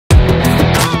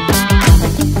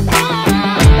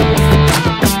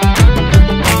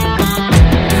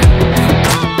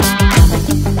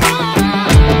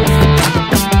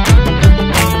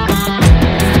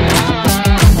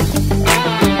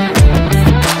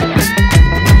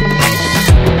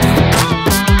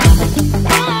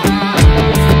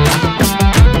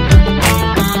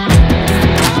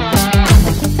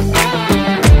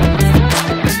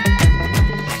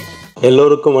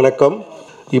எல்லோருக்கும் வணக்கம்.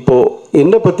 இப்போது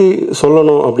என்னை பற்றி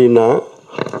சொல்லணும் அப்படின்னா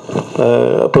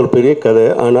ஒரு பெரிய கதை.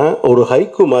 ஆனால் ஒரு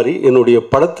ஹைக்கு மாதிரி என்னுடைய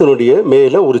படத்தினுடைய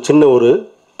மேலே ஒரு சின்ன ஒரு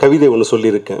கவிதை ஒன்று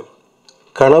சொல்லியிருக்கேன்.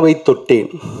 கனவை தொட்டேன்,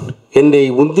 என்னை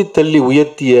உந்தி தள்ளி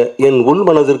உயர்த்திய என் உள்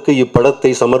மனதிற்கு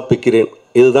இப்படத்தை சமர்ப்பிக்கிறேன்.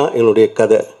 இதுதான் என்னுடைய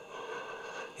கதை.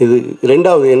 இது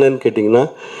ரெண்டாவது என்னன்னு கேட்டிங்கன்னா,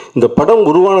 இந்த படம்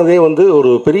உருவானதே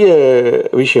ஒரு பெரிய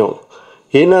விஷயம்.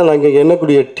 ஏன்னா நாங்கள்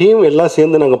என்னக்கூடிய டீம் எல்லாம்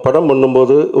சேர்ந்து நாங்கள் படம்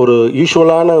பண்ணும்போது ஒரு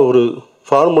யூஸ்வலான ஒரு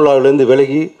ஃபார்முலாவிலேருந்து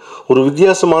விலகி ஒரு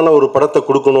வித்தியாசமான ஒரு படத்தை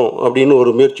கொடுக்கணும் அப்படின்னு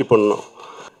ஒரு முயற்சி பண்ணோம்.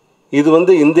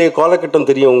 இது இந்திய காலகட்டம்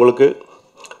தெரியும் உங்களுக்கு.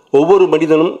 ஒவ்வொரு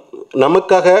மனிதனும்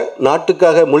நமக்காக,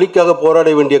 நாட்டுக்காக, மொழிக்காக போராட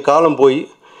வேண்டிய காலம் போய்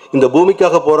இந்த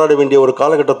பூமிக்காக போராட வேண்டிய ஒரு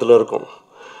காலகட்டத்தில் இருக்கும்.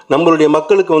 நம்மளுடைய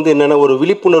மக்களுக்கு என்னென்னா ஒரு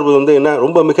விழிப்புணர்வு என்ன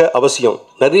ரொம்ப மிக அவசியம்.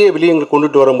 நிறைய விடயங்கள்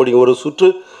கொண்டுட்டு வர முடியும். ஒரு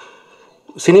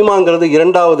சினிமாங்கிறது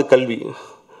இரண்டாவது கல்வி.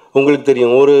 உங்களுக்கு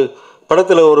தெரியும், ஒரு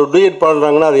படத்தில் ஒரு டூயட்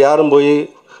பாடுறாங்கன்னா அது யாரும் போய்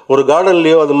ஒரு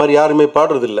கார்டன்லேயோ அது மாதிரி யாருமே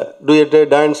பாடுறதில்லை. டூயட்டு,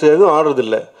 டான்ஸு எதுவும்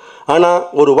ஆடுறதில்லை. ஆனால்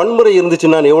ஒரு வன்முறை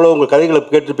இருந்துச்சுன்னா எவ்வளோ உங்கள் கதைகளை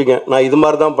கேட்டிருப்பீங்க. நான் இது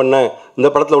மாதிரி தான் பண்ணேன், இந்த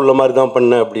படத்தில் உள்ள மாதிரி தான்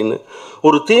பண்ணேன் அப்படின்னு.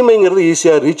 ஒரு தீமைங்கிறது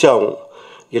ஈஸியாக ரீச் ஆகும்.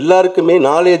 எல்லாருக்குமே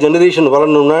நாளைய ஜெனரேஷன்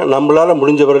வரணும்னா நம்மளால்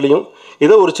முடிஞ்ச வரலையும்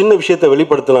ஏதோ ஒரு சின்ன விஷயத்தை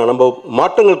வெளிப்படுத்தலாம். நம்ம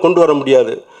மாற்றங்கள் கொண்டு வர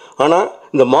முடியாது, ஆனால்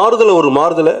இந்த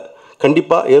மாறுதலை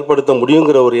கண்டிப்பாக ஏற்படுத்த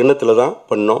முடியுங்கிற ஒரு எண்ணத்தில் தான்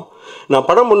பண்ணோம். நான்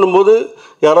படம் பண்ணும்போது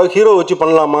யாராவது ஹீரோ வச்சு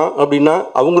பண்ணலாமா அப்படின்னா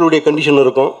அவங்களுடைய கண்டிஷன்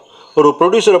இருக்கும். ஒரு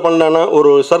ப்ரொடியூசரை பண்ணலான்னா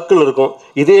ஒரு சர்க்கிள் இருக்கும்.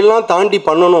 இதையெல்லாம் தாண்டி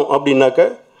பண்ணணும் அப்படின்னாக்க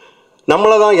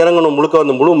நம்மளை தான் இறங்கணும்,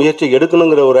 முழுக்க முழு முயற்சி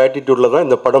எடுக்கணுங்கிற ஒரு ஆட்டிடியூடில் தான்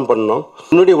இந்த படம் பண்ணோம்.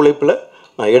 என்னுடைய உழைப்பில்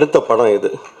நான் எடுத்த படம்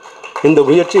இது. இந்த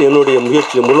முயற்சி என்னுடைய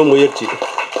முழு முயற்சி.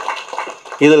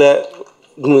 இதில்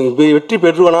வெற்றி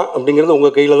பெற்றுவனா அப்படிங்கிறது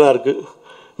உங்கள் கையில் தான் இருக்குது.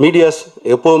 மீடியாஸ்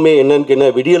எப்போவுமே என்னன்னு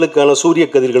விடியலுக்கான சூரிய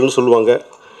கதிர்கள்னு சொல்லுவாங்க.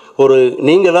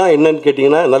 நீங்கள் தான் என்னன்னு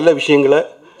கேட்டிங்கன்னா நல்ல விஷயங்களை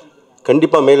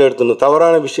கண்டிப்பாக மேலே எடுத்துடணும்.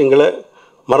 தவறான விஷயங்களை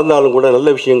மறந்தாலும் கூட நல்ல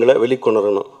விஷயங்களை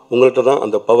வெளிக்கொணரணும். உங்கள்கிட்ட தான்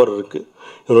அந்த பவர் இருக்குது.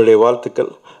 என்னுடைய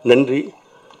வாழ்த்துக்கள். நன்றி.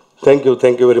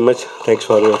 Thank you very much. Thanks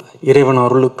for. இறைவன்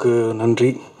அருளுக்கு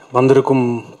நன்றி. வந்திருக்கும்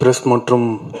ப்ரெஸ் மற்றும்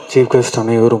சீஃப் கெஸ்ட்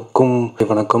அனைவருக்கும்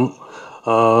வணக்கம்.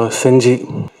 செஞ்சி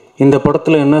இந்த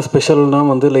படத்தில் என்ன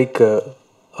ஸ்பெஷல்னால் லைக்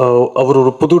அவர்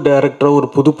ஒரு புது டைரக்டராக, ஒரு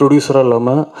புது ப்ரொடியூசராக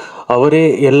இல்லாமல் அவரே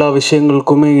எல்லா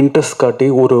விஷயங்களுக்குமே இன்ட்ரெஸ்ட் காட்டி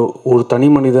ஒரு தனி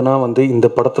மனிதனாக இந்த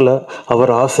படத்தில்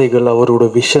அவர் ஆசைகள், அவரோட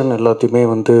விஷன் எல்லாத்தையுமே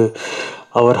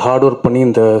அவர் ஹார்ட் ஒர்க் பண்ணி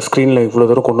இந்த ஸ்க்ரீனில் இவ்வளோ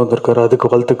தூரம் கொண்டு வந்திருக்காரு.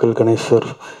 அதுக்கு வாழ்த்துக்கள் கணேஷ் சார்.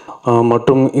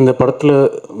 மற்றும் இந்த படத்தில்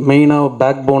மெயினாக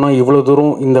பேக் போனாக இவ்வளோ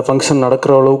தூரம் இந்த ஃபங்க்ஷன்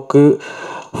நடக்கிற அளவுக்கு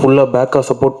ஃபுல்லாக பேக்காக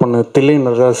சப்போர்ட் பண்ண தில்லை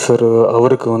நடராஜ் சார்,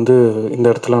 அவருக்கு இந்த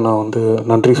இடத்துல நான்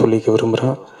நன்றி சொல்லிக்க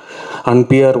விரும்புகிறேன். அண்ட்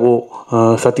பிஆர்ஓ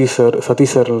சதீஷ்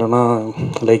சார் இல்லைன்னா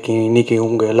லைக் இன்றைக்கி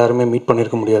உங்கள் எல்லாருமே மீட்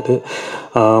பண்ணியிருக்க முடியாது.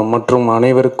 மற்றும்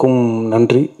அனைவருக்கும்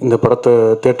நன்றி. இந்த படத்தை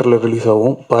தேட்டரில் ரிலீஸ்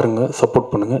ஆகும், பாருங்கள், சப்போர்ட்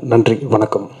பண்ணுங்கள். நன்றி,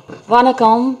 வணக்கம்.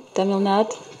 வணக்கம்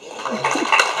தமிழ்நாடு.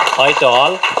 Hi to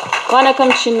all.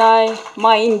 வணக்கம் Chennai,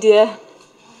 my India.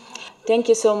 Thank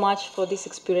you so much for this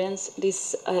experience, this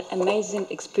amazing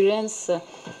experience,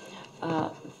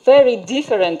 very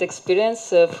different experience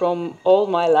from all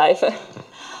my life.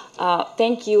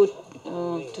 Thank you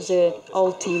to the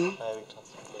whole team,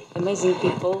 amazing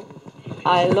people.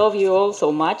 I love you all so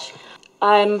much.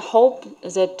 I hope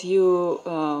that you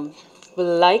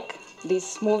will like this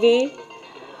movie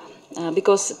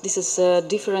because this is a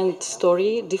different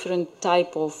story, different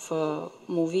type of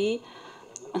movie.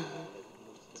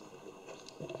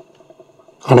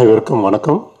 அனைவருக்கும்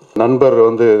வணக்கம். நண்பர்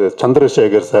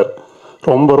Chandrasekhar sir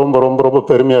ரொம்ப ரொம்ப ரொம்ப ரொம்ப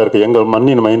பெருமையாக இருக்குது. எங்கள்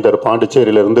மண்ணின் மைண்டர்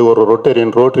பாண்டிச்சேரியிலேருந்து ஒரு ரோட்டரி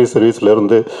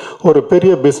சர்வீஸ்லேருந்து ஒரு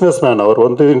பெரிய பிஸ்னஸ் மேன். அவர்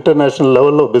இன்டர்நேஷ்னல்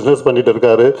லெவலில் பிஸ்னஸ் பண்ணிட்டு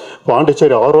இருக்காரு.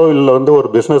 பாண்டிச்சேரி ஆரோவில் ஒரு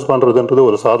பிஸ்னஸ் பண்ணுறதுன்றது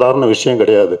ஒரு சாதாரண விஷயம்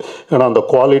கிடையாது. ஏன்னா அந்த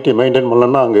குவாலிட்டி மெயின்டைன்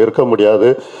பண்ணலன்னா அங்கே இருக்க முடியாது.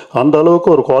 அந்த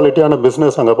அளவுக்கு ஒரு குவாலிட்டியான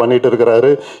பிஸ்னஸ் அங்கே பண்ணிட்டு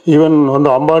இருக்கிறாரு. ஈவன்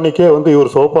அம்பானிக்கே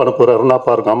இவர் சோப்பு அனுப்புகிறாருன்னா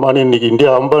பாருங்கள். அம்பானி இன்னைக்கு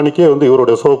இந்தியா அம்பானிக்கே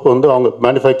இவருடைய சோப்பு அவங்க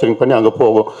மேனுஃபேக்சரிங் பண்ணி அங்கே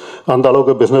போகும். அந்த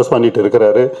அளவுக்கு பிஸ்னஸ் பண்ணிட்டு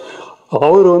இருக்கிறாரு.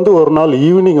 அவர் ஒரு நாள்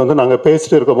ஈவினிங் நாங்கள்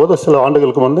பேசிட்டு இருக்கும்போது சில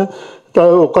ஆண்டுகளுக்கு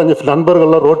உட்காந்து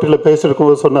நண்பர்கள்லாம் ரோட்டில் பேசிட்டு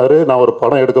இருக்கும்போது சொன்னார், நான் ஒரு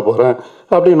படம் எடுக்க போகிறேன்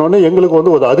அப்படின்னோடனே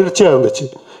எங்களுக்கு ஒரு அதிர்ச்சியாக இருந்துச்சு.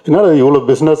 ஏன்னா இவ்வளோ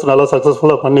பிஸ்னஸ் நல்லா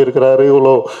சக்ஸஸ்ஃபுல்லாக பண்ணியிருக்கிறாரு,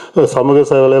 இவ்வளோ சமூக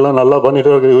சேவையெல்லாம் நல்லா பண்ணிட்டு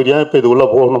இருக்காரு, இவர் ஏன் இப்போ இது உள்ளே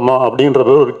போகணுமா அப்படின்ற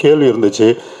ஒரு கேள்வி இருந்துச்சு.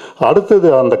 அடுத்தது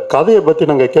அந்த கதையை பற்றி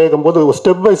நாங்கள் கேட்கும்போது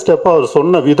ஸ்டெப் பை ஸ்டெப்பாக அவர்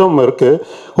சொன்ன விதம் இருக்குது.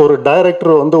 ஒரு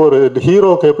டைரக்டர் ஒரு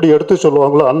ஹீரோவுக்கு எப்படி எடுத்து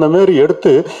சொல்லுவாங்களோ அந்த மாரி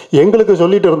எடுத்து எங்களுக்கு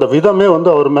சொல்லிட்டு இருந்த விதமே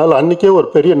அவர் மேலே அன்றைக்கே ஒரு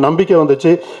பெரிய நம்பிக்கை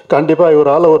வந்துச்சு. கண்டிப்பாக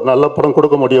இவரால் ஒரு நல்ல படம்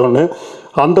கொடுக்க முடியும்னு.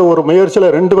 அந்த ஒரு முயற்சியில்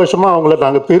 2 வருஷமாக அவங்கள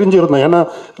நாங்கள் பிரிஞ்சிருந்தோம். ஏன்னா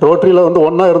ரோட்டரியில்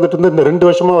ஒன்றா இருந்துட்டு இருந்து இந்த 2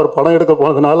 வருஷமாக ஒரு படம் எடுக்க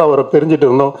போனதுனால அவரை பிரிஞ்சுட்டு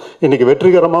இருந்தோம். இன்றைக்கி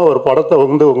வெற்றிகரமாக ஒரு படத்தை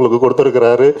உங்களுக்கு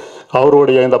கொடுத்துருக்கிறாரு.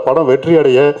 அவருடைய இந்த படம் வெற்றி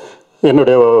அடைய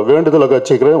என்னுடைய வேண்டுதலை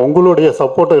வச்சுக்கிறேன். உங்களுடைய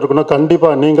சப்போர்ட்டும் இருக்கணும்.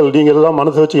 கண்டிப்பாக நீங்கள் எல்லாம்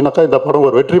மனசு வச்சிங்கனாக்கா இந்த படம்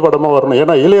ஒரு வெற்றி படமாக வரணும்.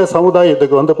 ஏன்னா இளைய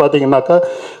சமுதாயத்துக்கு வந்து பார்த்தீங்கன்னாக்கா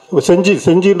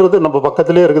செஞ்சின்றது நம்ம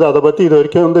பக்கத்திலே இருக்குது. அதை பற்றி இது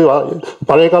வரைக்கும் வந்து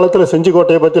பழைய காலத்தில் செஞ்சி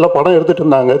கோட்டையை பற்றிலாம் படம் எடுத்துகிட்டு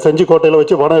இருந்தாங்க. செஞ்சி கோட்டையில்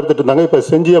வச்சு படம் எடுத்துகிட்டு இருந்தாங்க. இப்போ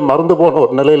செஞ்சியை மறந்து போன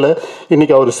ஒரு நிலையில்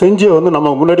இன்றைக்கி அவர் செஞ்சியை வந்து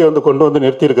நம்ம முன்னாடி வந்து கொண்டு வந்து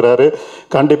நிறுத்தியிருக்கிறாரு.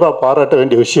 கண்டிப்பாக பாராட்ட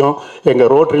வேண்டிய விஷயம்.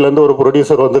 எங்கள் ரோட்டரியிலேருந்து ஒரு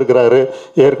ப்ரொடியூசர் வந்திருக்கிறாரு.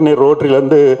 ஏற்கனவே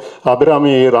ரோட்டரியிலேருந்து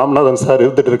அபிராமி ராமநாதன் சார்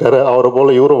இருந்துகிட்டு இருக்காரு. அவரை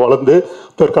போல் இவரும் வளர்ந்து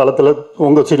பிற்காலத்தில்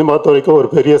உங்கள் சினிமா துறைக்கு ஒரு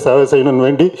பெரிய சேவை செய்யணும்னு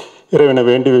வேண்டி இறைவனை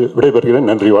வேண்டி விடைபெறுகிறேன்.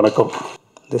 நன்றி, வணக்கம்.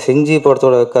 இந்த செஞ்சி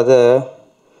படத்தோட கதை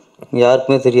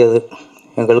யாருக்குமே தெரியாது,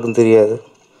 எங்களுக்கும் தெரியாது.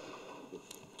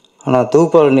 ஆனால்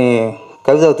தொகுப்பாளர் நீ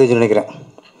கவிதாவை தெரிஞ்சு நினைக்கிறேன்.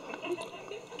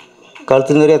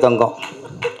 கழுத்து நிறைய தங்கம்,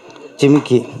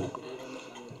 ஜிமிக்கி,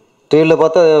 ட்ரெயிலில்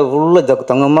பார்த்தா ஃபுல்லாக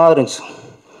தங்கமாக இருந்துச்சு.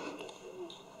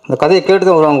 அந்த கதையை கேட்டு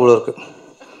தான் வருவாங்க போல இருக்குது.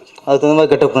 அதுக்கு தகுந்த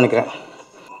மாதிரி கெட்டப் நினைக்கிறேன்.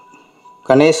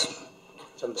 கணேஷ்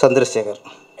சந்திரசேகர்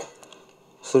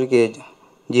சுருக்கி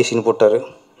ஜிஎஸ்டின்னு போட்டார்.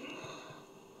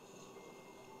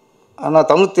 ஆனால்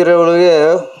தமிழ் திரையுலகே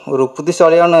ஒரு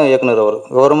புத்திசாலியான இயக்குனர், அவர்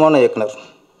விவரமான இயக்குனர்.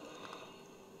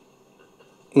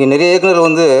 இங்கே நிறைய இயக்குனர்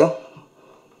வந்து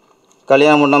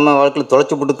கல்யாணம் பண்ணாமல் வாழ்க்கையில்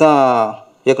தொலைச்சி போட்டு தான்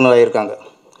இயக்குனர் ஆகியிருக்காங்க.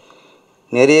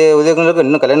 நிறைய இயக்குனருக்கு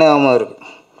இன்னும் கல்யாணம் ஆகாமல் இருக்குது.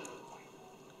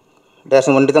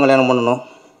 டேஷன் பண்ணிட்டு தான் கல்யாணம் பண்ணணும்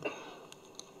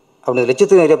அப்படி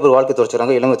லட்சத்துக்கு நிறைய பேர் வாழ்க்கை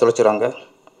தொலைச்சிடறாங்க, இளமை தொலைச்சிடறாங்க.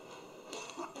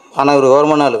 ஆனால் இவர்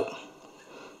விவரமான ஆள்.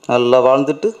 நல்லா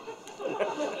வாழ்ந்துட்டு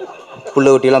புள்ள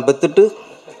குட்டியெல்லாம் பெற்றுட்டு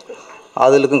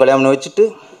அதுகளுக்கும் கல்யாணம் பண்ணி வச்சுட்டு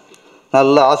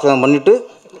நல்லா ஆசீர்வாதம் பண்ணிவிட்டு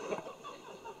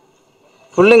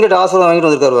பிள்ளைங்கிட்ட ஆசீர்வாதம் வாங்கிட்டு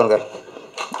வந்திருக்காரு பாருங்க.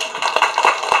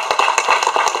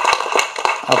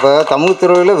 அப்போ தமிழ்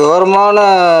துறையில் விவரமான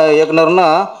இயக்குனர்னா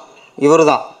இவர்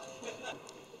தான்.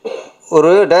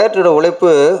 ஒரு டைரக்டரோட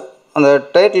உழைப்பு அந்த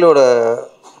டைட்டிலோட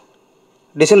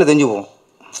டிசைனில் தெரிஞ்சு போகும்.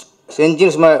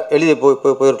 செஞ்சுன்னு சும்மா எழுதி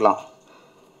போயிருக்கலாம்.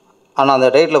 ஆனால் அந்த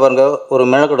டைட்டில் பாருங்கள், ஒரு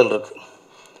மெனக்கடல் இருக்குது.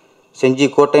 செஞ்சி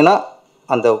கோட்டைனா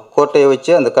அந்த கோட்டையை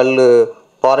வச்சு அந்த கல்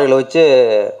பாறையில் வச்சு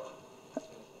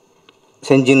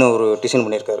செஞ்சின்னு ஒரு டிசைன்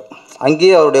பண்ணியிருக்காரு.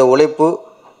 அங்கேயே அவருடைய உழைப்பு,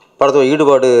 படத்தோட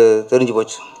ஈடுபாடு தெரிஞ்சு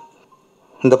போச்சு.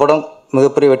 இந்த படம்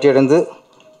மிகப்பெரிய வெற்றி அடைந்து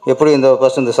எப்படி இந்த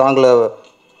ஃபஸ்ட் இந்த சாங்கில்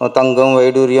தங்கம்,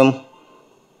 வைடூரியம்,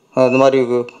 இந்த மாதிரி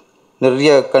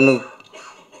நிறைய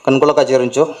கண்கொள்ள காட்சி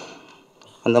இருந்துச்சோ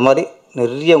அந்த மாதிரி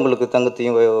நிறைய உங்களுக்கு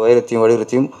தங்கத்தையும் வைரத்தையும்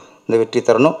வைடூரியத்தையும் இந்த வெற்றி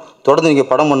தரணும். தொடர்ந்து நீங்கள்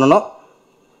படம் பண்ணணும்.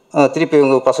 திருப்பி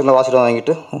உங்கள் பசங்களை ஆசீர்வாதம்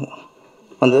வாங்கிட்டு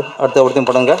வந்து அடுத்த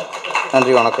படங்க.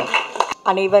 நன்றி, வணக்கம்.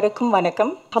 அனைவருக்கும்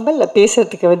வணக்கம். தமிழில்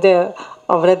பேசுகிறதுக்கு வந்து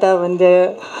அவரை தான் வந்து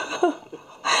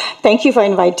thank you for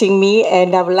inviting me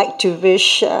and I would like to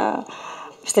wish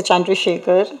mister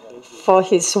Chandrasekhar for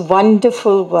his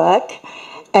wonderful work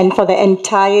and for the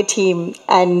entire team,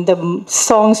 and the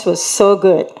songs were so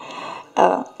good.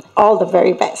 All the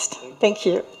very best. Thank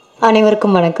you.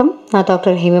 அனைவருக்கும் வணக்கம். நான்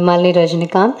doctor Hema Malini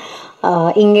Rajinikanth.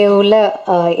 இங்கே உள்ள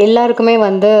எல்லாருக்குமே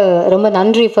வந்து ரொம்ப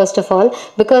நன்றி. First of all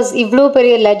because இவ்வளோ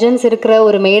பெரிய லெஜண்ட்ஸ் இருக்கிற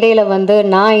ஒரு மேடையில் வந்து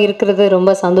நான் இருக்கிறது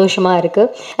ரொம்ப சந்தோஷமாக இருக்குது.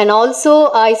 அண்ட் ஆல்சோ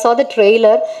ஐ சா த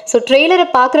ட்ரெய்லர். ஸோ ட்ரெய்லரை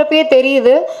பார்க்குறப்பே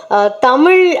தெரியுது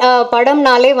தமிழ்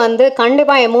படம்னாலே வந்து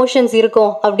கண்டிப்பாக எமோஷன்ஸ்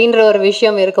இருக்கும் அப்படின்ற ஒரு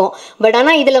விஷயம் இருக்கும். பட்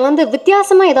ஆனால் இதில் வந்து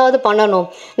வித்தியாசமாக ஏதாவது பண்ணணும்.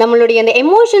 நம்மளுடைய அந்த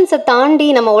எமோஷன்ஸை தாண்டி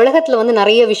நம்ம உலகத்தில் வந்து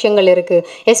நிறைய விஷயங்கள் இருக்குது,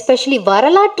 எஸ்பெஷலி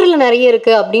வரலாற்றில் நிறைய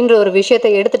இருக்குது அப்படின்ற ஒரு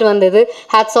விஷயத்தை எடுத்துகிட்டு வந்தது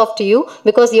hats off to you.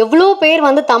 Because எவ்வளோ பேர்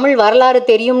வந்து தமிழ் வரலாறு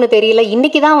தெரியும்னு தெரியல.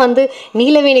 இன்றைக்கி தான் வந்து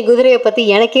நீலவேணி குதிரையை பற்றி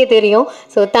எனக்கே தெரியும்.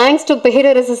 ஸோ தேங்க்ஸ் டு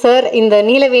பெரரசு சார் இந்த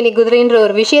நீலவேணி குதிரைன்ற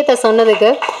ஒரு விஷயத்த சொன்னதுக்கு.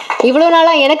 இவ்வளோ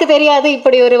நாளாக எனக்கு தெரியாது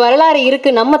இப்படி ஒரு வரலாறு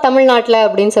இருக்குது நம்ம தமிழ்நாட்டில்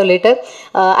அப்படின்னு சொல்லிட்டு.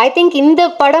 ஐ திங்க் இந்த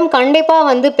படம் கண்டிப்பாக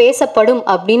வந்து பேசப்படும்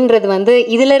அப்படின்றது வந்து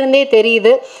இதிலிருந்தே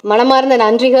தெரியுது. மனமார்ந்த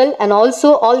நன்றிகள். And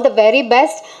also all the very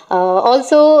best.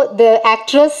 Also the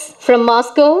actress from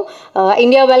Moscow,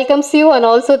 India welcomes you and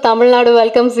also Tamil Nadu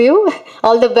welcomes you.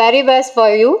 All the very best for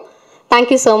you. Thank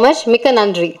you so much. மிக்க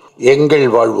நன்றி. எங்கள்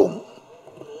வாழ்வும்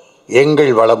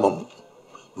எங்கள் வளமும்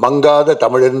மங்காத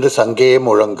தமிழென்று சங்கே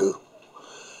முழங்கு.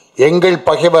 எங்கள்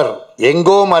பகைவர்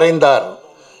எங்கோ மறைந்தார்,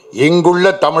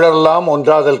 இங்குள்ள தமிழரெல்லாம்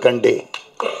ஒன்றாதல் கண்டே.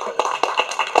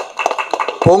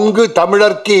 பொங்கு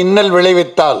தமிழர்க்கு இன்னல்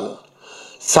விளைவித்தால்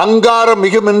சங்காரம்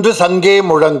மிகுமென்று சங்கே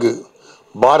முழங்கு.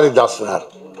 பாரதிதாசனார்,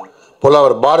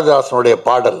 புலவர் பாரதிதாசனுடைய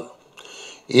பாடல்.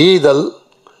 ஈதல்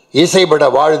இசைபட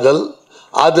வாழ்தல்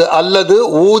அது அல்லது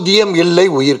ஊதியம் இல்லை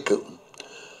உயிர்க்கு.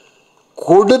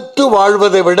 கொடுத்து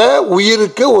வாழ்வதை விட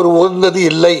உயிருக்கு ஒரு உயர்ந்தது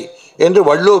இல்லை என்று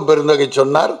வள்ளுவம் பெருந்தகை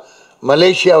சொன்னார்.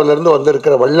 மலேசியாவிலிருந்து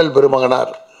வந்திருக்கிற வள்ளல்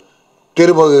பெருமகனார்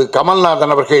திருமகு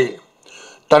கமல்நாதன் அவர்கள்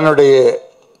தன்னுடைய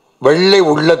வெள்ளை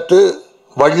உள்ளத்து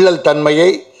வள்ளல் தன்மையை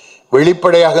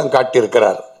வெளிப்படையாக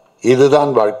காட்டியிருக்கிறார்.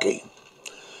 இதுதான் வாழ்க்கை.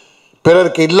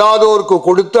 பிறருக்கு இல்லாதோருக்கு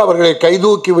கொடுத்து அவர்களை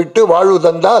கைதூக்கி விட்டு வாழ்வு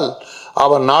தந்தால்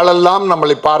அவன் நாளெல்லாம்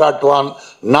நம்மளை பாராட்டுவான்.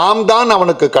 நாம் தான்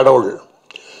அவனுக்கு கடவுள்.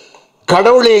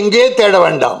 கடவுளை எங்கே தேட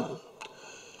வேண்டாம்.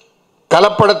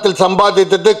 கலப்படத்தில்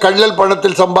சம்பாதித்தது, கள்ளல்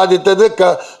பணத்தில் சம்பாதித்தது,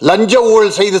 லஞ்ச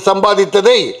ஊழல் செய்து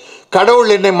சம்பாதித்ததை கடவுள்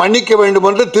என்னை மன்னிக்க வேண்டும்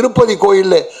என்று திருப்பதி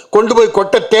கோயிலில் கொண்டு போய்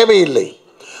கொட்ட தேவையில்லை.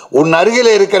 உன்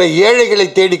அருகில் இருக்கிற ஏழைகளை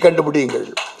தேடி கண்டுபிடியுங்கள்.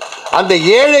 அந்த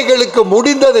ஏழைகளுக்கு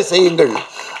முடிந்ததை செய்யுங்கள்.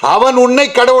 அவன் உன்னை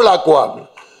கடவுளாக்குவான்.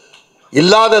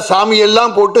 இல்லாத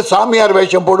சாமியெல்லாம் போட்டு சாமியார்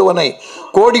வேஷம் போடுவனை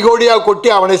கோடி கோடியாக கொட்டி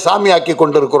அவனை சாமியாக்கி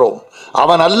கொண்டிருக்கிறோம்.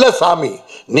 அவன் அல்ல சாமி,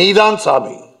 நீதான்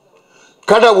சாமி.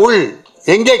 கடவுள்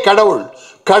எங்கே? கடவுள்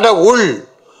கடவுள்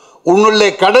உன்னுள்ளே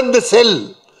கடந்து செல்.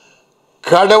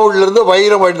 கடவுளிலிருந்து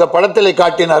வைரம் இந்த படத்திலே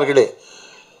காட்டினார்களே,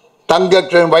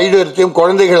 தங்க வைரத்தையும்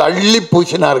குழந்தைகள் அள்ளி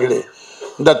பூசினார்களே,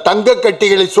 இந்த தங்க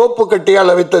கட்டிகளை சோப்பு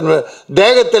கட்டியால் வைத்த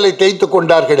தேகத்திலே தேய்த்து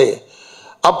கொண்டார்களே,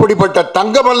 அப்படிப்பட்ட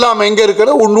தங்கமெல்லாம் எங்கே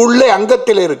இருக்கிறது? உன்னுள்ளே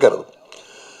அங்கத்தில் இருக்கிறது.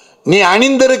 நீ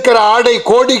அணிந்திருக்கிற ஆடை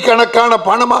கோடிக்கணக்கான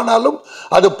பணமானாலும்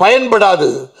அது பயன்படாது.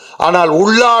 ஆனால்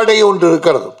உள்ளாடை ஒன்று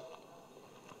இருக்கிறது.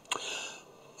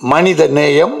 மனித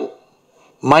நேயம்,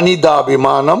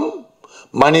 மனிதாபிமானம்,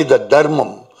 மனித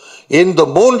தர்மம், இந்த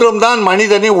மூன்றும் தான்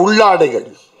மனிதனின் உள்ளாடைகள்.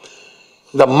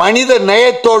 இந்த மனித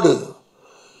நேயத்தோடு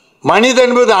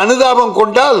மனிதன் மீது அனுதாபம்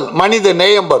கொண்டால் மனித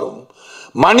நேயம் வரும்.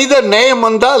 மனித நேயம்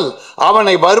வந்தால்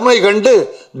அவனை வறுமை கண்டு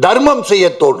தர்மம் செய்ய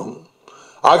தோணும்.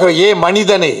 ஆகவே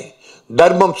மனிதனே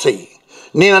தர்மம் செய்.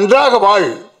 நீ நன்றாக வாழ்.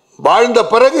 வாழ்ந்த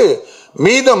பிறகு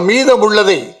மீதம்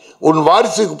உள்ளதை, உன்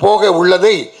வாரிசுக்கு போக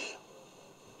உள்ளதை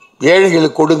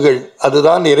ஏழைகளுக்கு கொடுங்கள்.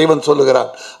 அதுதான் இறைவன் சொல்லுகிறான்.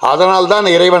 அதனால் தான்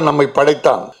இறைவன் நம்மை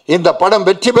படைத்தான். இந்த படம்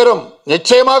வெற்றி பெறும்,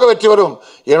 நிச்சயமாக வெற்றி பெறும்.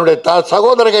 என்னுடைய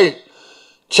சகோதரர்கள்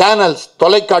சேனல்ஸ்,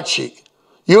 தொலைக்காட்சி,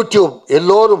 யூடியூப்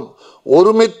எல்லோரும்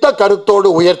ஒருமித்த கருத்தோடு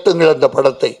உயர்த்துங்கள். அந்த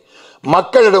படத்தை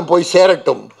மக்களிடம் போய்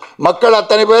சேரட்டும். மக்கள்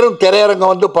அத்தனை பேரும்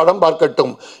திரையரங்கம் வந்து படம்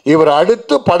பார்க்கட்டும். இவர்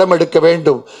அடுத்து படம் எடுக்க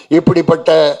வேண்டும். இப்படிப்பட்ட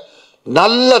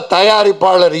நல்ல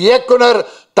தயாரிப்பாளர், இயக்குனர்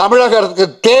தமிழகத்துக்கு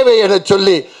தேவை என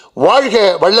சொல்லி வாழ்க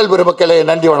வள்ளல் பெருமக்களே.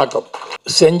 நன்றி, வணக்கம்.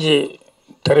 செஞ்சி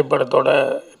திரைப்படத்தோட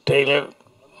ட்ரெய்லர்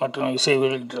மற்றும் இசை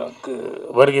வெளியீட்டுக்கு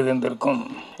வருகை தந்திருக்கும்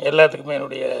எல்லாத்துக்குமே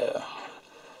என்னுடைய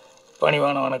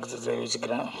பணிவான வணக்கத்தை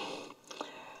தெரிவிச்சுக்கிறேன்.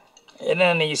 ஏன்னா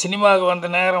இன்றைக்கி சினிமாவுக்கு வந்த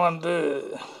நேரம் வந்து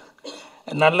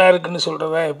நல்லா இருக்குன்னு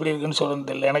சொல்கிறதா எப்படி இருக்குன்னு சொல்கிறது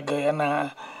தெரியல எனக்கு. ஏன்னா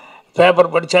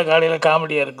பேப்பர் படித்தா காலையில்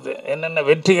காமெடியாக இருக்குது. என்னென்ன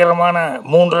வெற்றிகரமான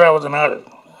 3வது நாள்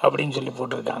அப்படின்னு சொல்லி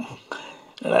போட்டிருக்காங்க.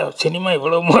 சினிமா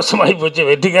இவ்வளோ மோசமாகி போச்சு.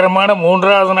 வெற்றிகரமான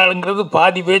 3வது நாளுங்கிறது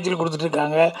பாதி பேஜில்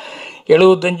கொடுத்துட்ருக்காங்க.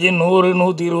 75, 100,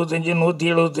 125,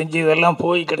 175 இதெல்லாம்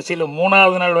போய் கடைசியில்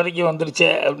 3வது நாள் வரைக்கும் வந்துருச்சு.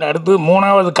 அப்படின்னு அடுத்து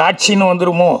 3வது காட்சின்னு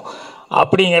வந்துடுமோ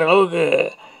அப்படிங்கிற அளவுக்கு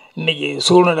இன்றைக்கி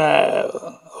சூழ்நிலை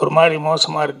ஒரு மாதிரி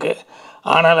மோசமாக இருக்குது.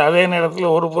 ஆனால் அதே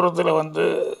நேரத்தில் ஒரு புறத்தில் வந்து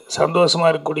சந்தோஷமாக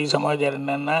இருக்கக்கூடிய சமாச்சாரம்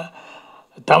என்னென்னா,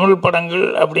 தமிழ் படங்கள்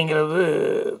அப்படிங்கிறது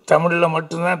தமிழில்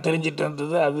மட்டும்தான் தெரிஞ்சிட்டு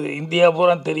இருந்தது. அது இந்தியா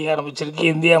பூரா தெரிய ஆரம்பிச்சிருக்கு.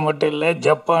 இந்தியா மட்டும் இல்லை,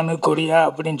 ஜப்பானு, கொரியா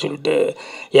அப்படின்னு சொல்லிட்டு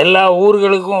எல்லா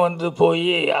ஊர்களுக்கும் வந்து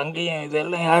போய் அங்கேயும்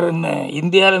இதெல்லாம் யாருன்னு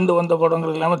இந்தியாவிலேருந்து வந்த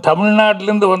படங்கள் இல்லாமல்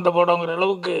தமிழ்நாட்டிலேருந்து வந்த படங்கிற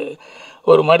அளவுக்கு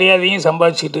ஒரு மரியாதையும்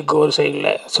சம்பாதிச்சிட்டு இருக்கு ஒரு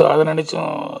சைடில். ஸோ அதை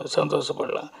நினச்சும்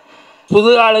சந்தோஷப்படலாம்.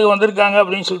 புது ஆளுங்க வந்திருக்காங்க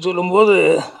அப்படின்னு சொல்லும்போது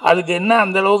அதுக்கு என்ன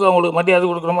அந்தளவுக்கு அவங்களுக்கு மரியாதை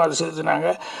கொடுக்கணுமோ அதை செலுத்தினாங்க.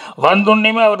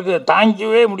 வந்தோடனேயுமே அவருக்கு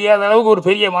தாங்கிக்கவே முடியாத அளவுக்கு ஒரு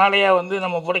பெரிய மாலையாக வந்து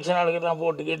நம்ம ப்ரொடக்ஷன் ஆளுக்கெல்லாம்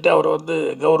போட்டுக்கிட்டு அவரை வந்து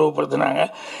கௌரவப்படுத்தினாங்க.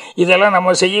 இதெல்லாம்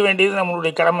நம்ம செய்ய வேண்டியது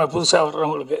நம்மளுடைய கடமை புதுசாக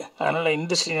வர்றவங்களுக்கு. அதனால்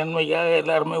இண்டஸ்ட்ரி நன்மைக்காக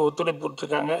எல்லாருமே ஒத்துழைப்பு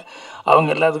கொடுத்துருக்காங்க.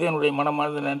 அவங்க எல்லாத்துக்கும் என்னுடைய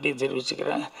மனமார்ந்த நன்றியை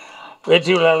தெரிவிச்சுக்கிறேன்.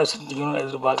 வெற்றி விழாவில் செஞ்சுக்கணும்னு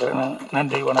எதிர்பார்க்குறேன்.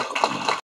 நன்றி, வணக்கம்.